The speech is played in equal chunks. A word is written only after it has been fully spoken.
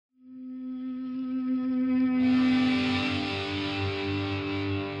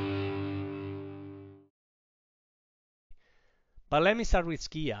But let me start with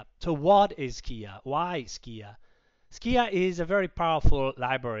Skia. So what is Skia? Why Skia? Skia is a very powerful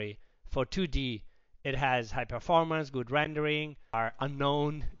library for 2D. It has high performance, good rendering, are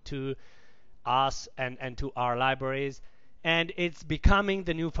unknown to us and to our libraries, and it's becoming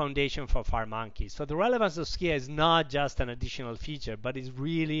the new foundation for FireMonkey. So the relevance of Skia is not just an additional feature, but is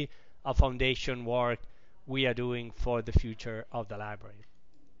really a foundation work we are doing for the future of the library.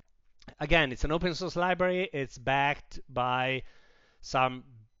 Again, it's an open source library. It's backed by some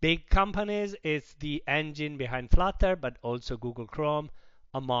big companies. It's the engine behind Flutter, but also Google Chrome,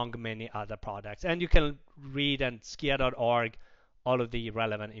 among many other products. And you can read on skia.org all of the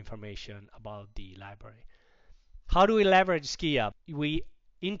relevant information about the library. How do we leverage Skia? We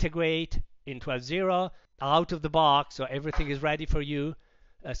integrate in 12.0 out of the box, so everything is ready for you.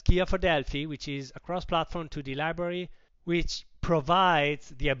 Skia for Delphi, which is a cross-platform 2D library, which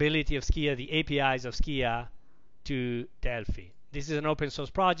provides the ability of Skia, the APIs of Skia to Delphi. This is an open source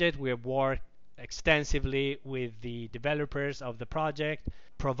project. We have worked extensively with the developers of the project,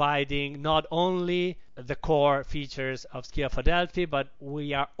 providing not only the core features of Skia for Delphi, but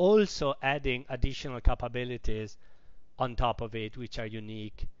we are also adding additional capabilities on top of it, which are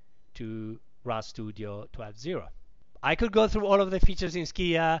unique to RAD Studio 12.0. I could go through all of the features in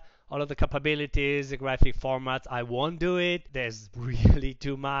Skia, all of the capabilities, the graphic formats. I won't do it. There's really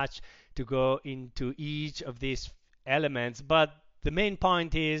too much to go into each of these elements, but the main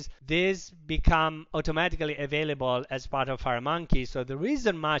point is this become automatically available as part of FireMonkey, so there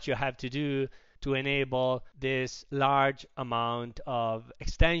isn't much you have to do to enable this large amount of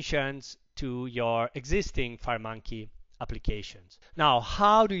extensions to your existing FireMonkey applications. Now,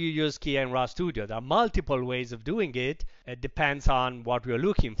 how do you use Skia in RAD Studio? There are multiple ways of doing it. It depends on what we're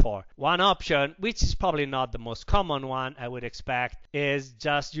looking for. One option, which is probably not the most common one, I would expect, is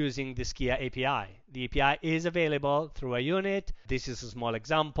just using the Skia API. The API is available through a unit. This is a small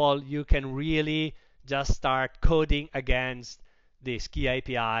example. You can really just start coding against the Skia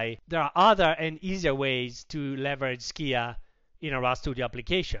API. There are other and easier ways to leverage Skia in a RAD Studio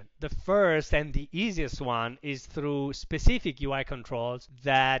application. The first and the easiest one is through specific UI controls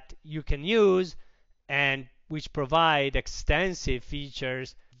that you can use and which provide extensive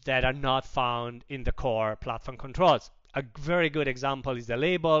features that are not found in the core platform controls. A very good example is the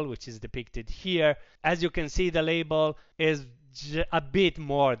label, which is depicted here. As you can see, the label is a bit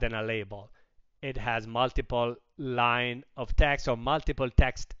more than a label. It has multiple line of text or multiple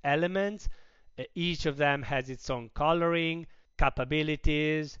text elements. Each of them has its own coloring,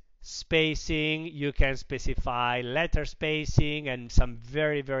 capabilities, spacing. You can specify letter spacing and some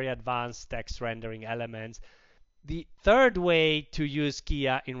very, very advanced text rendering elements. The third way to use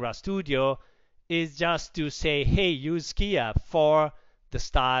Skia in RAD Studio is just to say, hey, use Skia for the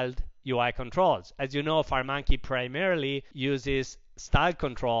styled UI controls. As you know, FireMonkey primarily uses style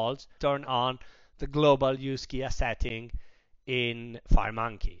controls. Turn on the global use Skia setting in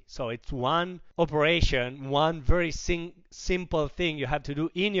FireMonkey. So it's one operation, one very simple thing you have to do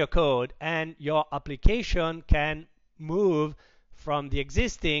in your code, and your application can move from the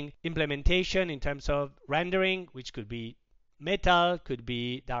existing implementation in terms of rendering, which could be Metal, could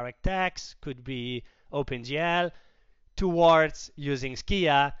be DirectX, could be OpenGL, towards using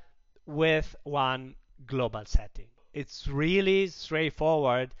Skia with one global setting. It's really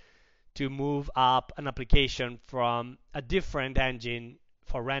straightforward to move up an application from a different engine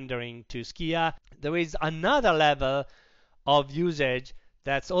for rendering to Skia. There is another level of usage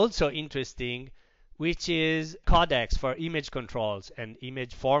that's also interesting, which is codecs for image controls and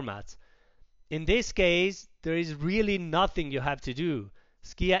image formats. In this case, there is really nothing you have to do.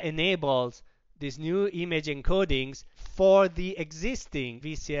 Skia enables these new image encodings for the existing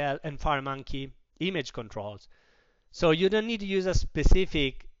VCL and FireMonkey image controls. So you don't need to use a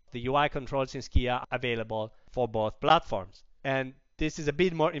specific. The UI controls in Skia available for both platforms. And this is a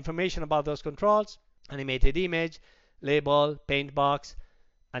bit more information about those controls: animated image, label, paint box,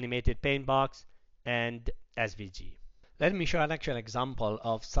 animated paint box, and SVG. Let me show an actual example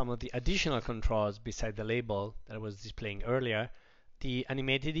of some of the additional controls beside the label that I was displaying earlier. The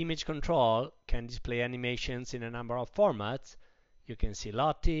animated image control can display animations in a number of formats. You can see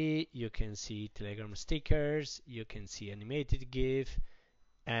Lottie, you can see Telegram stickers, you can see animated GIF,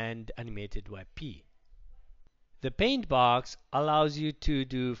 and animated WebP. The paint box allows you to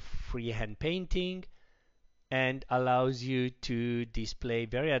do freehand painting and allows you to display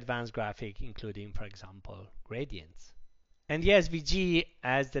very advanced graphics, including, for example, gradients. And the SVG,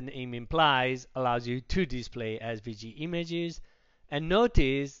 as the name implies, allows you to display SVG images. And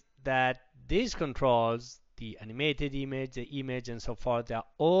notice that these controls, the animated image, the image, and so forth, they are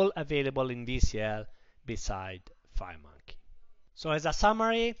all available in VCL beside FireMonkey. So as a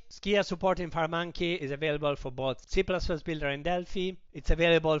summary, Skia support in FireMonkey is available for both C++ Builder and Delphi. It's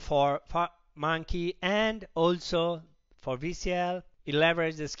available for FireMonkey and also for VCL. It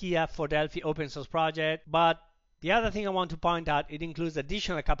leverages the Skia for Delphi open source project, but the other thing I want to point out, it includes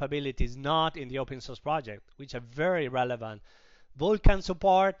additional capabilities not in the open source project, which are very relevant. Vulkan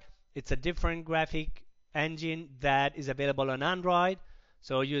support, it's a different graphic engine that is available on Android.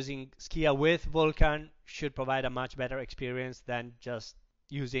 So using Skia with Vulkan should provide a much better experience than just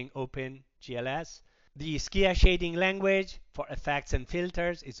using OpenGLS. The Skia shading language for effects and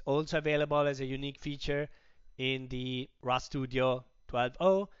filters is also available as a unique feature in the RAD Studio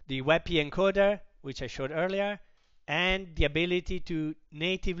 12.0. The WebP encoder, which I showed earlier, and the ability to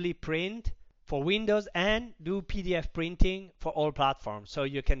natively print for Windows and do PDF printing for all platforms. So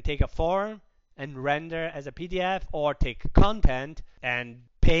you can take a form and render as a PDF, or take content and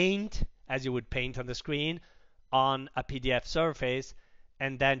paint as you would paint on the screen on a PDF surface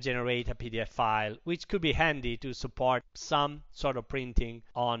and then generate a PDF file, which could be handy to support some sort of printing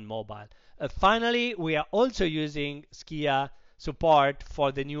on mobile. Finally, we are also using Skia support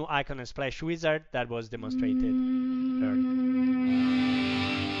for the new icon and splash wizard that was demonstrated earlier.